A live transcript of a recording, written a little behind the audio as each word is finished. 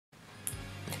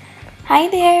Hi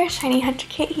there, Shiny Hunter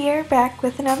Kit here, back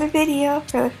with another video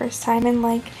for the first time in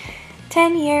like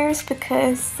 10 years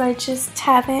because I just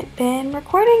haven't been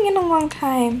recording in a long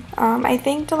time. I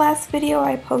think the last video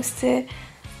I posted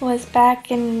was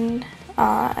back in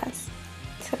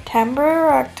September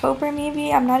or October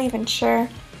maybe, I'm not even sure.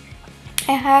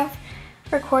 I have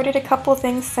recorded a couple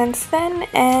things since then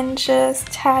and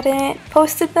just hadn't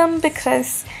posted them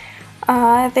because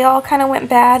they all kind of went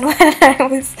bad when I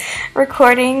was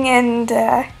recording, and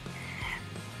yeah,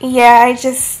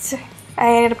 I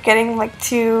ended up getting like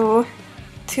too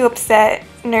upset,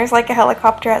 and there's like a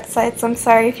helicopter outside, so I'm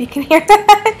sorry if you can hear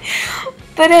that.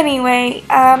 But anyway,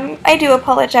 I do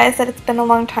apologize that it's been a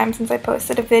long time since I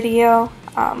posted a video.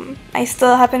 I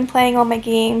still have been playing all my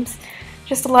games,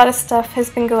 just a lot of stuff has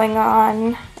been going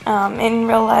on in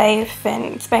real life, and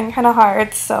it's been kind of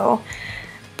hard, so,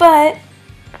 but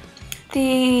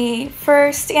the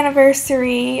first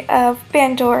anniversary of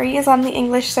Bandori is on the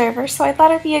English server, so I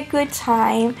thought it'd be a good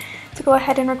time to go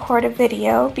ahead and record a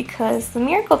video because the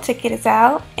Miracle ticket is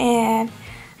out and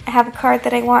I have a card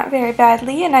that I want very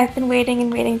badly and I've been waiting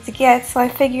and waiting to get, so I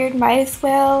figured might as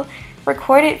well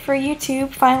record it for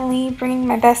YouTube, finally bringing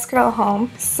my best girl home.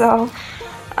 So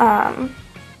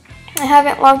I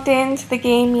haven't logged into the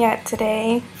game yet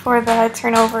today for the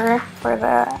turnover for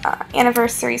the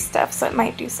anniversary stuff, so it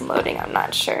might do some loading, I'm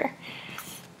not sure.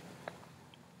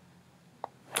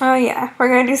 Oh yeah, we're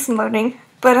gonna do some loading,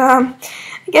 but I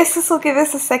guess this will give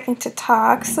us a second to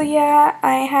talk. So yeah,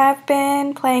 I have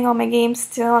been playing all my games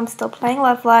still. I'm still playing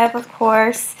Love Live, of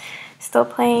course, still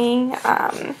playing,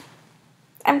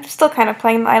 I'm still kind of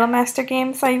playing the Idolmaster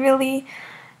games. I really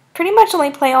pretty much only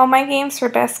play all my games for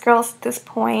Best Girls at this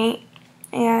point,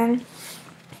 and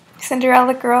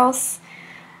Cinderella Girls.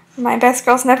 My Best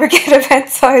Girls never get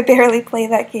events, so I barely play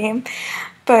that game.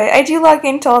 But I do log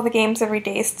into all the games every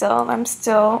day still, and I'm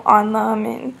still on them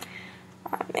and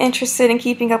interested in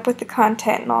keeping up with the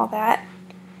content and all that.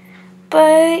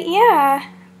 But yeah,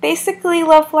 basically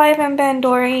Love Live and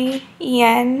Bandori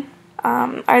EN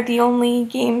are the only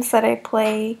games that I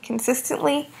play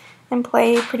consistently and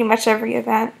play pretty much every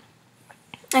event.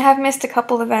 I have missed a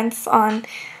couple events on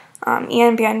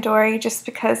EN Bandori just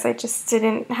because I just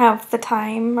didn't have the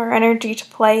time or energy to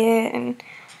play it, and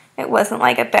it wasn't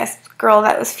like a best girl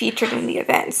that was featured in the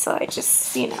event, so I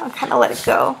just, you know, kind of let it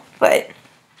go. But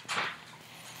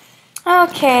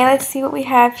okay, let's see what we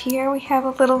have here. We have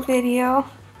a little video.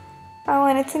 Oh,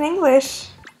 and it's in English.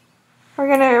 We're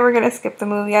gonna skip the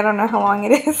movie. I don't know how long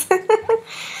it is.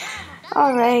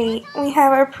 All right, we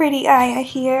have our pretty Aya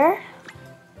here.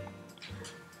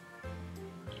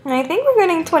 And I think we're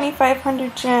getting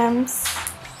 2,500 gems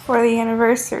for the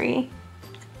anniversary.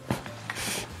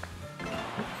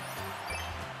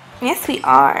 Yes, we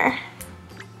are.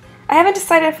 I haven't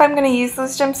decided if I'm going to use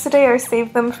those gems today or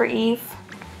save them for Eve,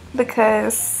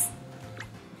 because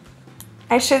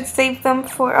I should save them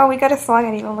for... Oh, we got a song.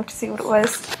 I didn't even look to see what it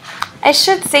was. I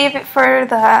should save it for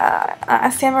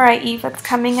the Samurai Eve that's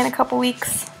coming in a couple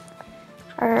weeks.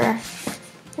 Or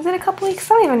is it a couple weeks?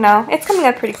 I don't even know. It's coming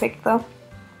up pretty quick though.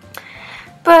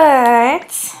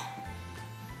 But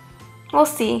we'll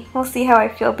see. We'll see how I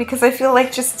feel, because I feel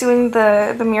like just doing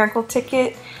the Miracle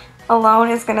ticket alone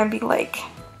is gonna be like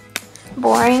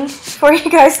boring for you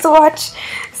guys to watch.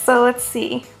 So let's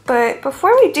see. But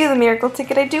before we do the Miracle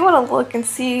ticket, I do want to look and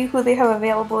see who they have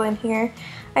available in here.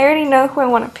 I already know who I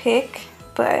want to pick,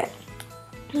 but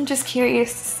I'm just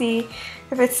curious to see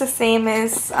if it's the same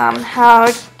as how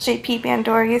JP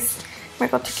Bandori's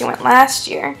Miracle ticket went last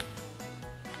year.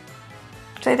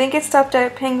 So I think it stopped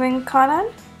at Penguin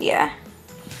Kanan? Yeah.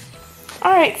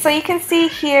 Alright, so you can see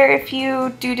here if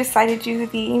you do decide to do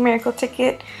the Miracle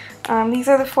ticket, these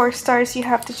are the 4 stars you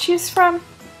have to choose from.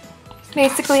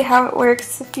 Basically how it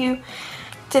works, if you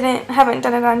haven't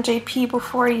done it on JP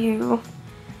before, you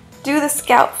do the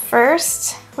scout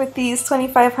first. With these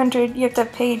 2,500, you have to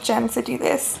pay gems to do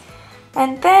this.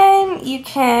 And then you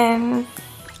can...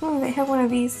 Oh, they have one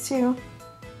of these too.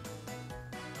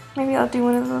 Maybe I'll do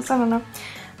one of those, I don't know.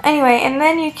 Anyway, and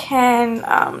then you can,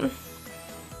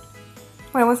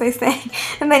 what was I saying?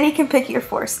 And then you can pick your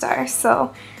 4 stars.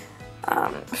 So,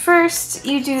 first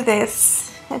you do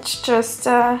this. It's just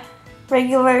a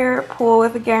regular pool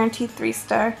with a guaranteed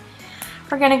 3-star.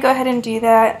 We're gonna go ahead and do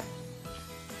that.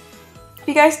 If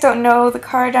you guys don't know, the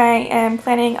card I am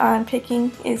planning on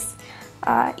picking is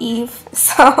Eve.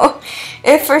 So,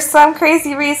 if for some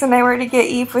crazy reason I were to get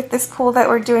Eve with this pool that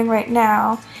we're doing right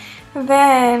now,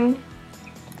 then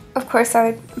of course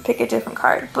I would pick a different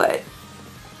card. But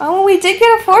we did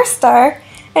get a 4-star,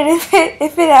 and if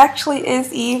it actually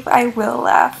is Eve, I will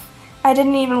laugh I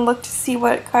didn't even look to see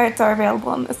what cards are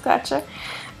available in this gacha.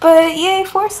 But yay,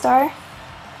 4-star.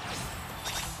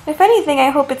 If anything, I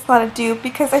hope it's not a dupe,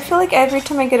 because I feel like every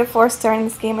time I get a 4-star in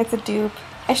this game, it's a dupe.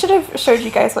 I should have showed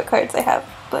you guys what cards I have,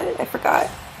 but I forgot.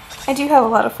 I do have a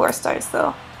lot of 4-stars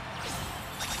though.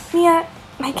 Mia,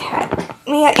 my cat.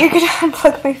 Mia, you're gonna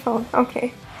unplug my phone.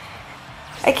 Okay.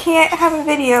 I can't have a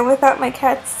video without my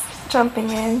cats jumping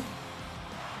in.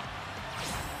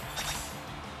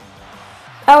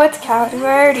 Oh, it's Cowdy.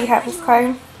 I already have his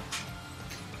card.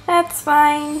 That's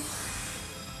fine.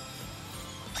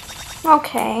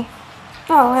 Okay.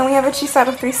 Oh, and we have a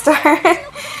Chisato 3-star.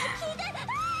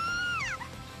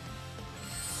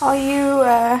 All you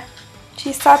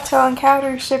Chisato and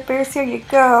Cowder shippers, here you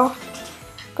go.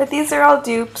 But these are all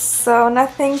dupes, so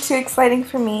nothing too exciting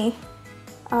for me.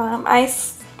 I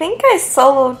think I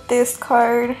soloed this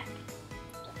card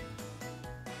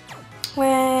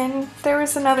when there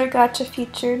was another gacha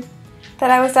featured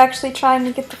that I was actually trying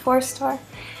to get the 4-star.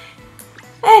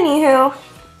 Anywho,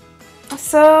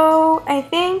 so I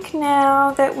think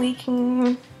now that we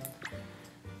can,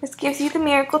 this gives you the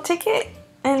miracle ticket,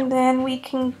 and then we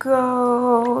can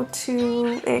go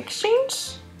to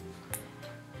exchange,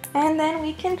 and then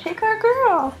we can pick our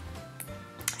girl.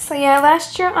 So yeah,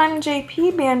 last year on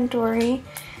JP Bandori,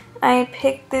 I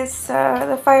picked this,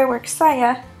 the Fireworks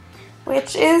Saya,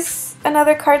 which is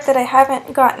another card that I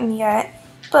haven't gotten yet,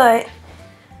 but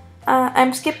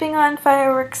I'm skipping on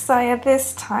Fireworks Saya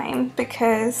this time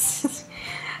because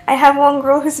I have one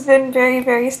girl who's been very,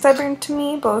 very stubborn to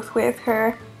me, both with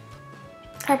her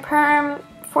perm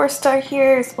 4-star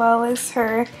here as well as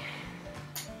her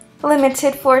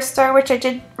limited 4-star, which I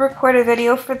did record a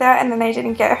video for that, and then I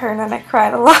didn't get her, and then I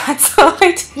cried a lot, so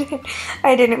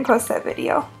I didn't post that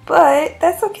video. But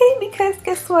that's okay, because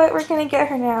guess what? We're gonna get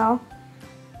her now.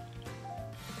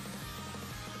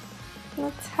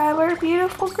 Let's have our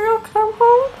beautiful girl come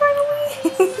home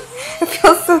finally. It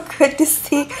feels so good to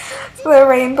see the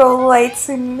rainbow lights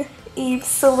and Eve's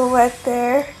silhouette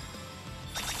there.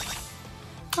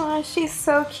 Oh, she's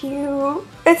so cute.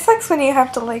 It sucks when you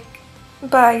have to like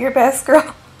buy your best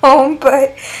girl home,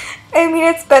 but I mean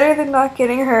it's better than not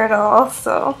getting her at all,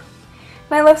 so.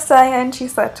 And I love Saya and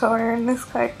Chisato are in this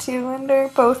card too, and they're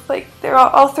both like, they're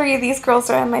all three of these girls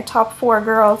are in my top 4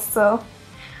 girls, so.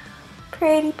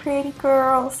 Pretty, pretty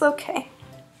girls. Okay.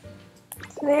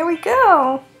 So there we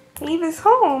go. Eve is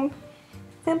home.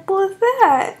 Simple as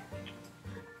that.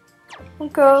 We'll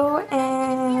go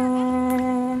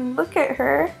and look at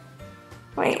her.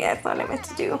 Wait, that's not what I meant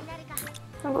to do.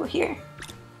 I'll go here.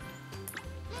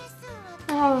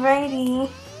 Alrighty.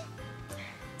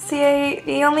 See,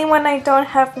 the only one I don't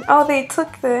have. Oh, they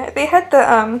had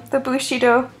the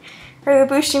Bushido or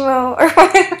the Bushimo or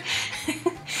whatever.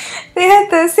 They had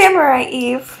the Samurai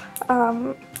Eve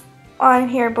on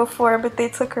here before, but they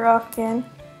took her off again.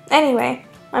 Anyway,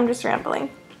 I'm just rambling.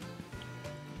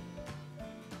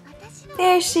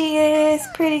 There she is,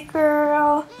 pretty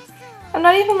girl. I'm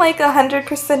not even like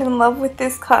 100% in love with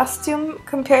this costume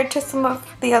compared to some of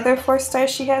the other 4-stars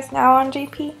she has now on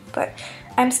JP, but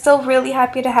I'm still really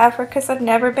happy to have her because I've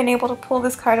never been able to pull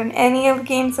this card on any of the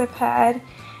games I've had.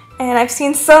 And I've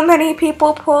seen so many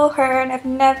people pull her, and I've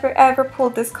never ever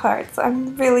pulled this card, so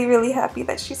I'm really, really happy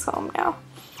that she's home now.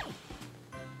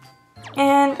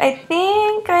 And I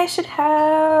think I should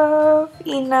have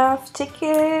enough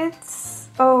tickets.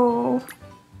 Oh,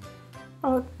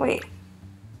 wait.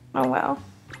 Oh well.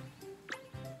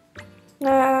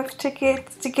 Enough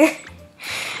tickets to get...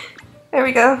 There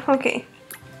we go, okay.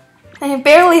 I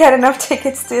barely had enough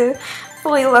tickets to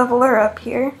fully level her up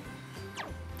here.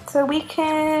 So we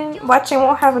can... Watch, I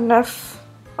won't have enough.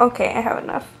 Okay, I have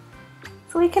enough.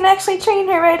 So we can actually train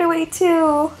her right away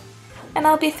too. And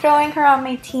I'll be throwing her on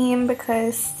my team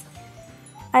because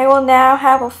I will now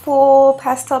have a full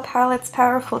Pastel Palettes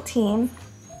powerful team.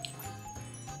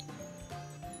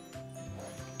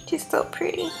 She's so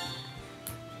pretty.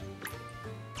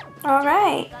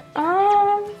 Alright.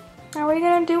 Are we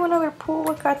gonna do another pool?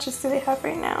 What gachas do they have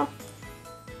right now?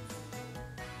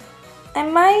 I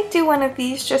might do one of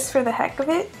these just for the heck of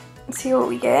it and see what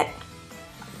we get.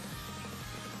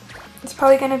 It's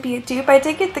probably gonna be a dupe. I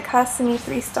did get the Kasumi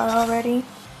 3-star already,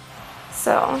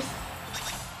 so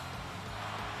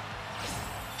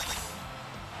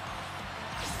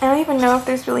I don't even know if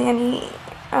there's really any.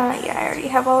 Yeah, I already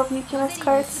have all of Yukima's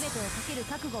cards.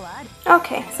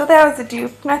 Okay, so that was a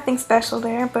dupe. Nothing special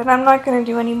there, but I'm not gonna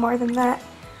do any more than that.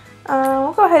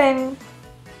 We'll go ahead and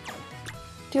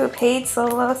do a paid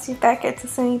solo, see if that gets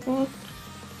us anything.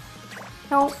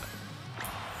 Nope.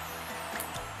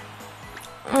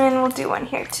 And we'll do one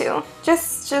here too,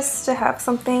 just to have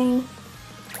something.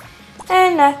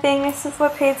 And nothing. This is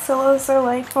what paid solos are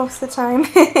like most of the time.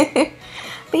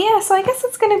 But yeah, so I guess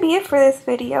that's going to be it for this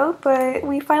video. But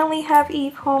we finally have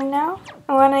Eve home now.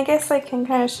 Oh, and I guess I can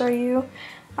kind of show you.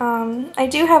 I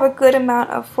do have a good amount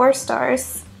of 4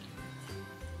 stars.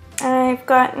 I've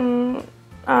gotten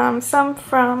some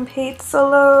from paid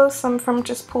solos, some from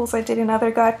just pulls I did in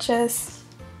other gachas.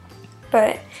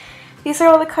 But these are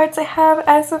all the cards I have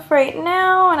as of right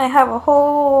now, and I have a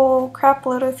whole crap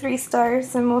load of 3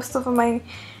 stars, and most of them I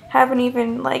haven't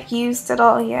even like used at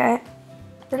all yet.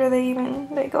 Where do they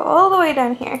even? They go all the way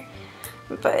down here.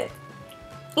 But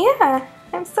yeah,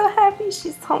 I'm so happy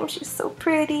she's home. She's so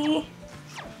pretty.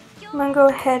 I'm gonna go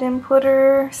ahead and put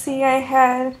her. See, I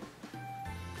had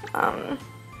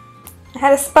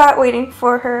a spot waiting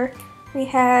for her. We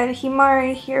had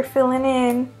Himari here filling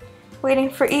in, waiting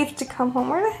for Eve to come home.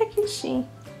 Where the heck is she?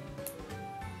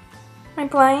 Am I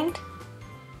blind?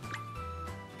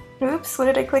 Oops, what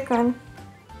did I click on?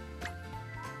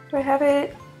 Do I have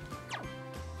it?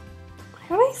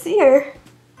 How do I see her?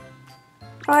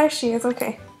 Oh, there she is,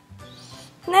 okay.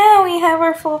 Now we have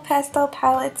our full pastel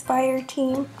palettes fire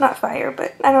team. Not fire,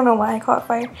 but I don't know why I call it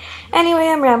fire. Anyway,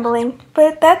 I'm rambling.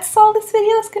 But that's all this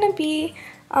video is going to be.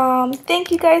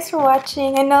 Thank you guys for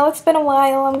watching. I know it's been a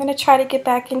while. I'm going to try to get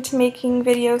back into making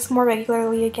videos more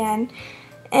regularly again.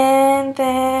 And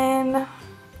then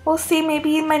we'll see.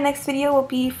 Maybe my next video will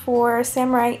be for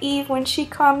Samurai Eve when she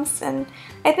comes. And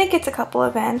I think it's a couple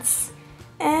events.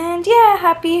 And yeah,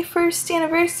 happy 1st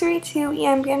anniversary to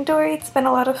Bandori. It's been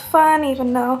a lot of fun,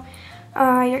 even though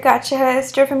your gacha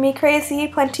has driven me crazy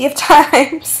plenty of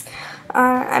times.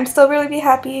 I'm still really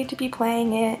happy to be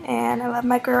playing it, and I love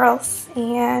my girls.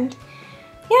 And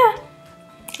yeah,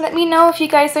 let me know if you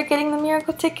guys are getting the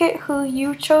miracle ticket, who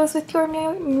you chose with your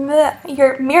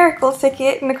miracle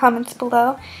ticket in the comments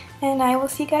below. And I will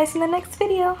see you guys in the next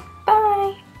video.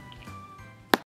 Bye!